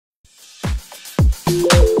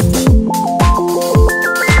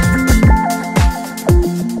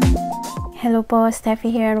Hello po,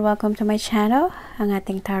 Steffi here and welcome to my channel. Ang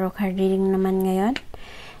ating tarot card reading naman ngayon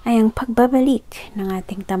ay ang pagbabalik ng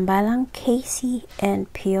ating tambalang Casey and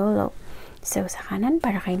Piolo. So sa kanan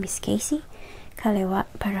para kay Miss Casey, kaliwa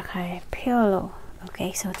para kay Piolo.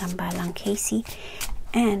 Okay, so tambalang Casey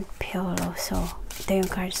and Piolo. So ito yung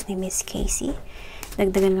cards ni Miss Casey.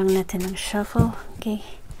 Dagdagan lang natin ng shuffle. Okay.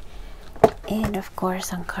 And of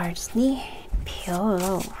course ang cards ni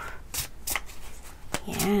Piolo.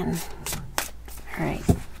 Yan. Alright,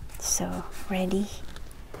 so ready?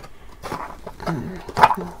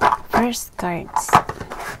 First cards.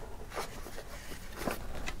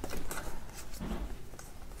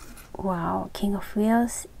 Wow, King of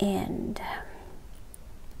Wheels and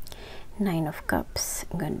Nine of Cups.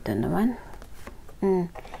 Ganito naman.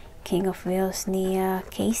 King of Wheels ni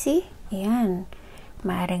Casey. Ayan.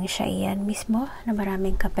 Maaaring siya iyan mismo na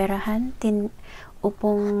maraming kaperahan.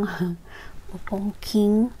 Upong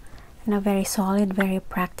king na very solid, very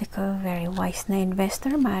practical, very wise na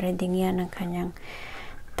investor. Maaari din yan ang kanyang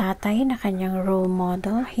tatay na kanyang role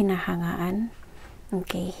model, hinahangaan.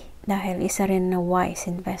 Okay, dahil isa rin na wise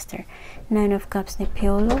investor. Nine of Cups ni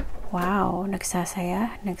Piolo. Wow,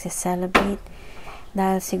 nagsasaya, nagsiselebrate.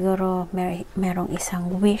 Dahil siguro merong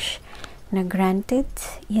isang wish na granted.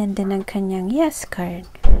 Yan din ang kanyang yes card.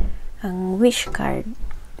 Ang wish card.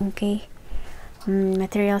 Okay.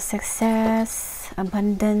 Material success,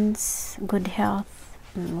 abundance, good health,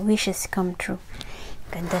 wishes come true.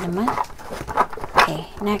 Ganda naman. Okay,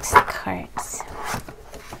 next cards.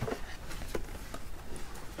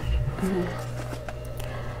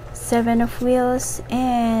 Seven of Wheels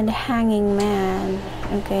and Hanging Man.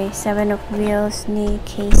 Okay, Seven of Wheels ni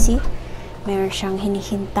Casey. Meron siyang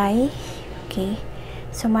hinihintay. Okay,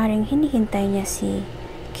 so maring hinihintay niya si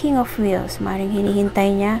King of Wheels. Maring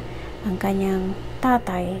hinihintay niya ang kanyang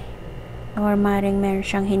tatay, or maring meron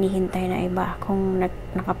siyang hinihintay na iba kung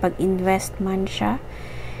nakapag-invest man siya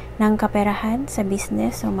ng kaperahan sa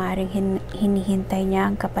business, so maring hinihintay niya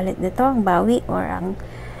ang kapalit nito, ang bawi or ang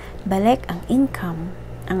balik, ang income,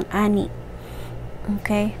 ang ani.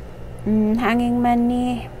 Okay. Hanging Man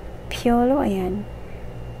ni Piolo. Ayan,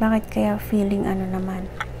 bakit kaya feeling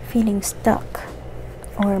feeling stuck,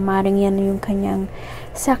 or maring yan yung kanyang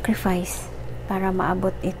sacrifice para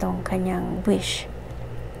maabot itong kanyang wish,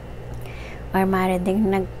 or maaari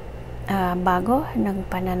ding nagbago ng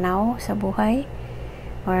pananaw sa buhay,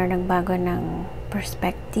 or nagbago ng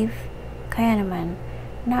perspective, kaya naman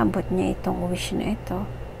naabot niya itong wish na ito.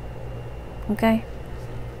 Okay,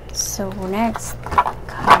 so next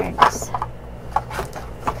cards.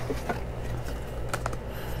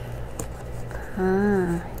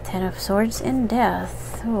 Ten of Swords and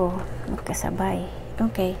Death. Oh, magkasabay.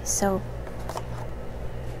 Okay, so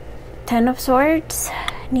Ten of Swords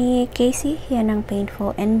ni Casey, yan ang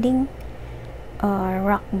painful ending or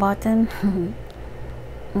rock bottom.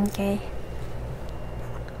 Okay,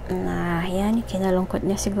 na yan, kinalungkot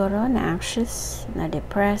niya siguro, na anxious, na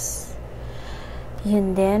depressed.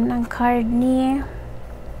 Yun din ang card ni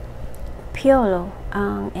Piolo,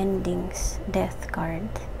 ang endings, death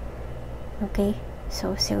card. Okay,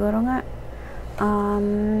 so siguro nga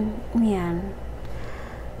yan,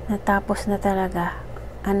 natapos na talaga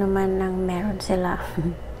ano man ang meron sila.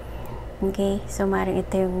 Okay, so maring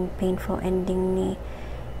ito yung painful ending ni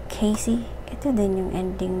Casey, ito din yung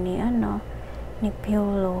ending ni ni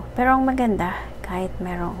Piolo. Pero ang maganda, kahit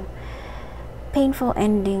merong painful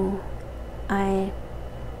ending, ay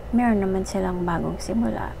meron naman silang bagong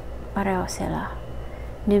simula. Pareho sila,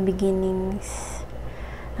 new beginnings,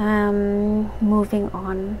 moving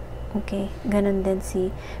on. Okay, ganun din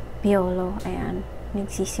si Piolo. Ayan,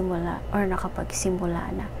 nagsisimula or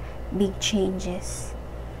nakapagsimula na big changes.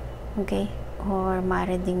 Okay, or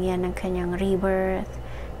maaari din yan ang kanyang rebirth,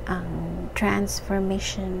 ang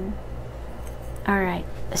transformation. Alright,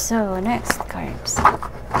 so next cards.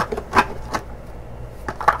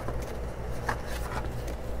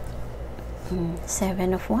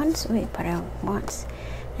 Seven of Wands. Wait, parang Wands.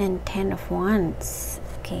 And Ten of Wands.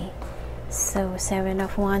 Okay, so Seven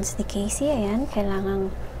of Wands ni Casey. Ayan,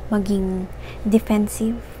 kailangang maging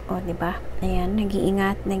defensive, o diba? Ayan,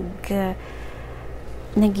 nag-iingat,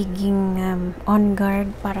 nagiging on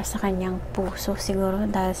guard para sa kanyang puso siguro,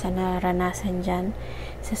 dahil sa naranasan dyan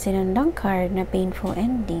sa sinundang card na painful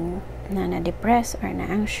ending, na na-depress or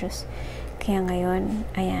na-anxious. Kaya ngayon,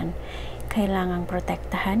 ayan, kailangang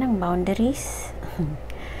protektahan ang boundaries,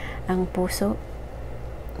 ang puso.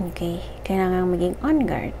 Okay, kailangang maging on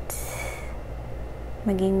guard,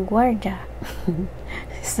 maging guardia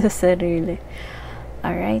sa sarili.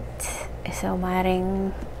 Alright, So,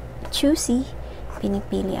 maring choosy,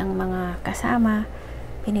 pinipili ang mga kasama,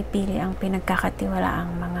 pinipili ang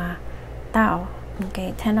pinagkakatiwalaang mga tao.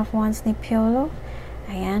 Okay, 10 of Wands ni Piolo.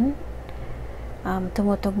 Ayan.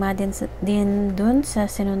 Tumutugma din dun sa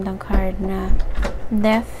sinundang card na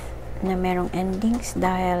death, na merong endings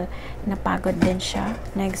dahil napagod din siya,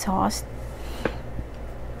 na-exhaust,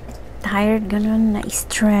 tired, ganun,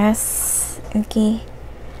 na-stress. Okay.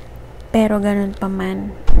 Pero ganun pa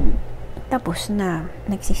man, tapos na,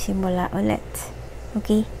 nagsisimula ulit.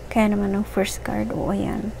 Okay? Kaya naman ang first card, o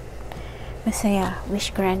ayan. Masaya, wish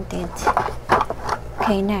granted.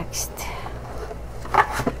 Okay, next.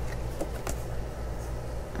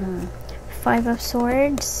 5 of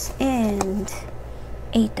Swords and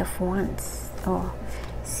 8 of Wands. Oh,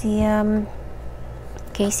 si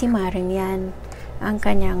Casey maring yan ang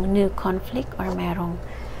kanyang new conflict, or merong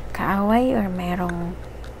kaaway, or merong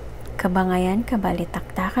kabangayan,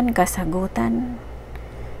 kabalitaktakan, kasagutan.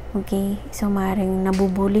 Okay, so maring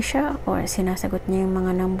nabubuli siya, or sinasagot niya yung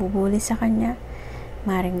mga nambubuli sa kanya.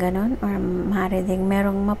 Maring ganon, or maring ding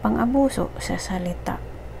merong mapang-abuso sa salita.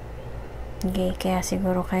 Okay, kaya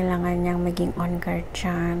siguro kailangan niyang maging on guard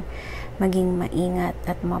siya, maging maingat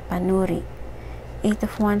at mapanuri. 8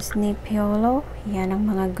 of Wands ni Piolo, yan ang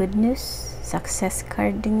mga good news. Success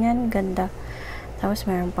card din yan, ganda. Tapos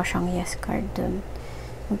meron pa siyang yes card dun.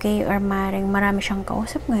 Okay, or marami siyang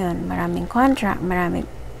kausap ngayon, maraming contract, maraming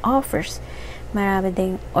offers,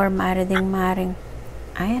 maraming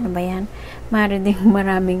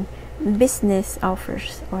business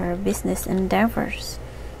offers or business endeavors.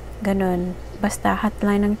 Ganon. Basta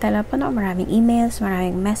hotline ng telepono, maraming emails,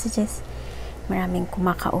 maraming messages, maraming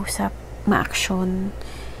kumakausap, ma-action,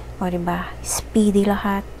 o diba, speedy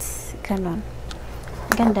lahat. Ganon.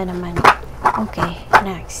 Ganda naman. Okay,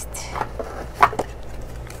 next.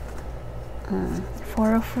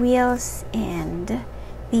 4 of Wheels and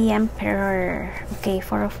the Emperor. Okay,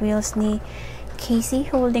 4 of Wheels ni Casey,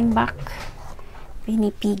 holding back,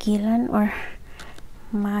 pinipigilan or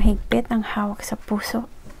mahigpit ang hawak sa puso.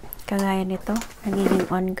 Kagaya nito, nagiging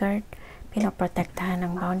on guard, pinoprotektahan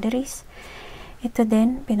ng boundaries. Ito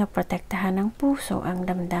din, pinoprotektahan ng puso ang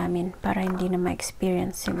damdamin para hindi na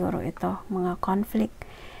ma-experience siguro ito, mga conflict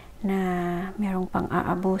na merong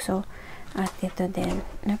pang-aabuso, at ito din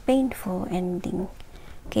na painful ending.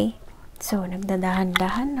 Okay? So,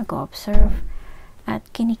 nagdadahan-dahan, nag-observe, at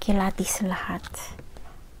kinikilatis lahat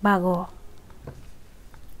bago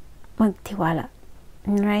magtiwala.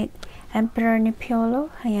 Right? Emperor ni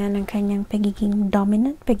Piolo, ayan ang kanyang pagiging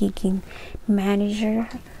dominant, pagiging manager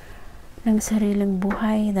ng sariling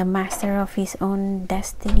buhay, the master of his own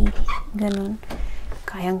destiny. Ganun.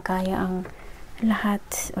 Kayang-kaya ang lahat.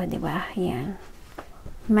 O, diba? Ayan.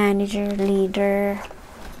 Manager, leader,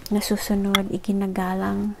 nasusunod,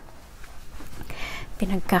 iginagalang,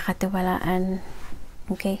 pinagkakatiwalaan.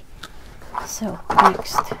 Okay? So,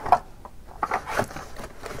 next.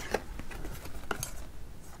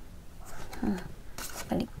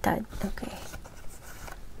 Baliktad. Okay.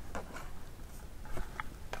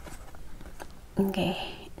 Okay.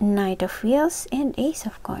 Knight of Wheels and Ace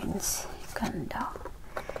of Coins. Ganda.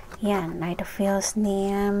 Yan. Knight of Wheels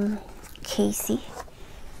ni Casey.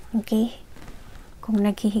 Okay. Kung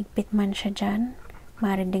naghihigpit man siya dyan,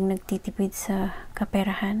 maaari ding nagtitipid sa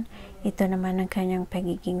kaperahan. Ito naman ang kanyang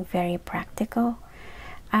pagiging very practical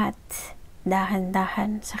at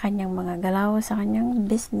dahan-dahan sa kanyang mga galaw, sa kanyang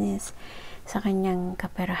business, sa kanyang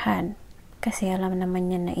kaperahan. Kasi alam naman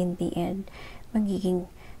niya na in the end, magiging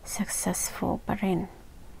successful pa rin.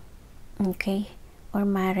 Okay? Or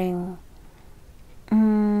maring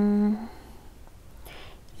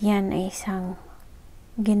yan ay isang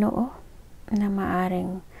Ginoo na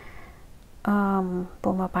maaring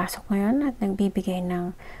pumapasok ngayon at nagbibigay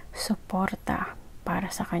ng suporta para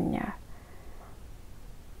sa kanya.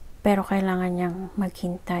 Pero kailangan niyang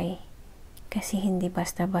maghintay kasi hindi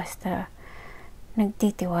basta-basta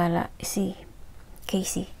nagtitiwala si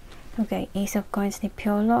Casey. Okay, Ace of Coins ni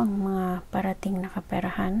Piolo, ang mga parating na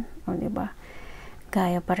kaperahan, o diba?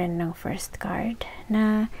 Gaya pa rin ng first card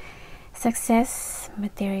na success,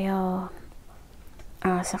 material,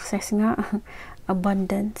 success nga,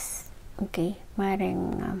 abundance. Okay,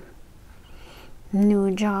 maring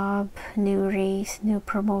new job, new raise, new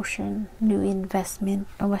promotion, new investment,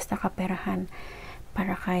 o basta kaperahan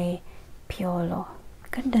para kay Piolo.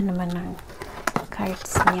 Ganda naman ng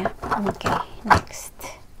cards niya. Okay, next.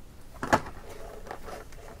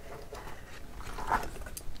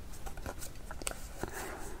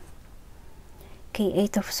 Okay,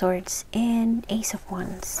 8 of Swords and Ace of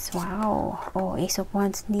Wands. Wow! Oh, Ace of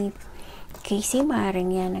Wands ni Casey,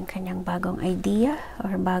 maaaring yan ang kanyang bagong idea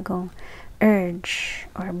or bagong urge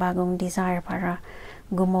or bagong desire para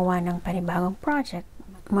gumawa ng panibagong project.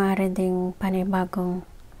 Maaari ding panibagong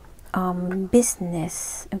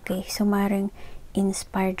business. Okay, so maaaring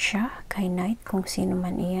inspired siya kay Knight, kung sino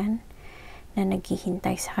man iyan na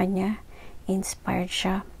naghihintay sa kanya. Inspired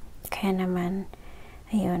siya, kaya naman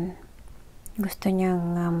ayun, gusto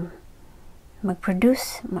niyang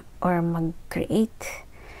mag-produce or mag-create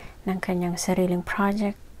ng kanyang sariling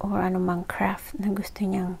project or anumang craft na gusto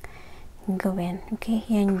niyang gawin. Okay,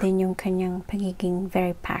 yan din yung kanyang pagiging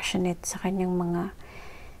very passionate sa kanyang mga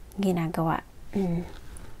ginagawa.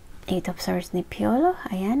 Eight of Swords ni Piolo,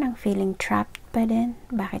 ayan, ang feeling trapped pa din.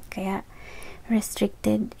 Bakit kaya?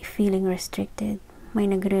 Restricted, feeling restricted, may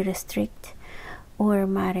nagre-restrict, or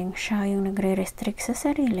maring siya yung nagre-restrict sa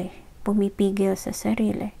sarili, pumipigil sa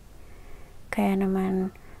sarili. Kaya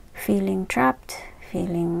naman feeling trapped,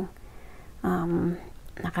 feeling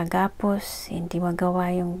nakagapos, hindi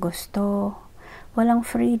magawa yung gusto, walang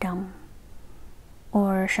freedom,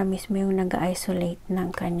 or siya mismo yung nag-isolate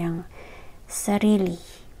ng kanyang sarili.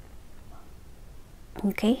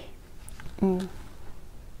 Okay?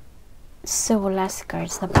 So, last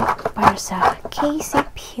cards na para sa Casey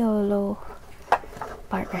Piolo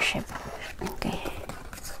partnership. Okay.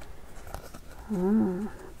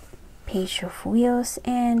 Page of Wheels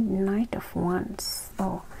and Knight of Wands.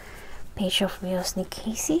 Oh, Page of Wheels ni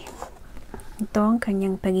Casey. Ito ang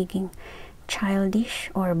kanyang pagiging childish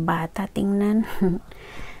or bata tingnan.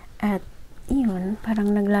 At yun,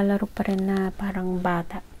 parang naglalaro pa rin na parang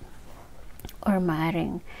bata. Or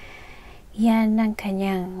maaring yan ang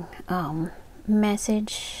kanyang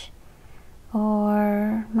message,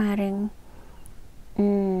 or maring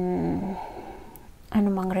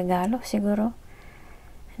anumang regalo siguro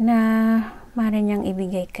na maring niyang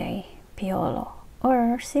ibigay kay Piolo,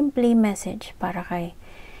 or simply message para kay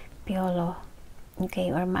Piolo.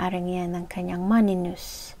 Okay, or maring yan ang kanyang money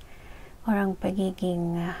news, or ang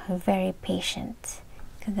pagiging very patient,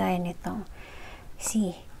 kagaya nitong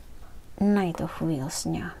si Knight of Wheels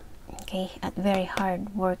niya. Okay, at very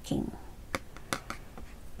hard working.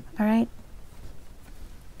 Alright.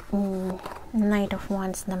 Knight of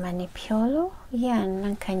Wands naman ni Piolo. Yan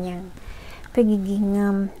ang kanyang pagiging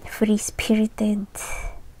free-spirited.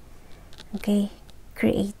 Okay,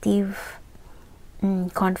 creative,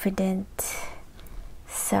 confident,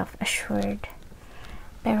 self-assured.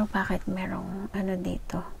 Pero bakit merong ano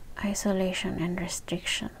dito? Isolation and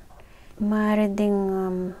restriction. Maaari ding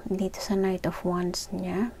dito sa Knight of Wands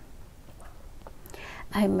niya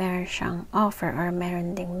ay meron siyang offer or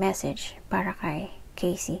meron ding message para kay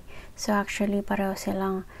Casey. So actually pareho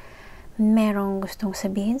silang merong gustong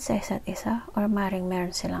sabihin sa isa't isa, or maring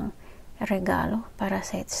meron silang regalo para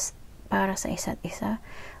sa isa't isa,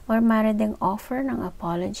 or maaari ding offer ng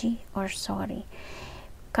apology or sorry.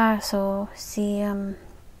 Kaso si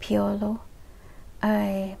Piolo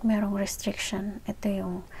ay merong restriction. Ito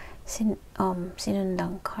yung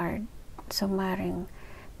sinundang card. So maring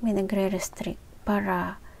may nagre-restrict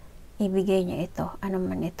para ibigay niya ito. Ano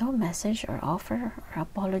man ito, message or offer or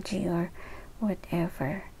apology or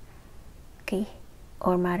whatever. Okay?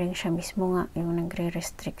 Or maring siya mismo nga yung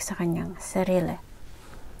nagre-restrict sa kanyang sarili.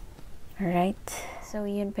 Alright? So,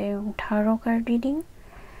 yun pa yung tarot card reading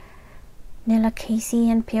nila Casey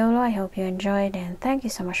and Piolo. I hope you enjoyed, and thank you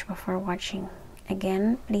so much for watching.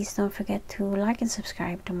 Again, please don't forget to like and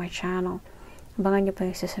subscribe to my channel. Abangan niyo po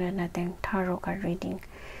yung susunod nating tarot card reading.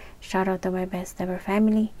 Shout out to my best ever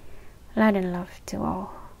family. Light and love to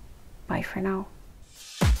all. Bye for now.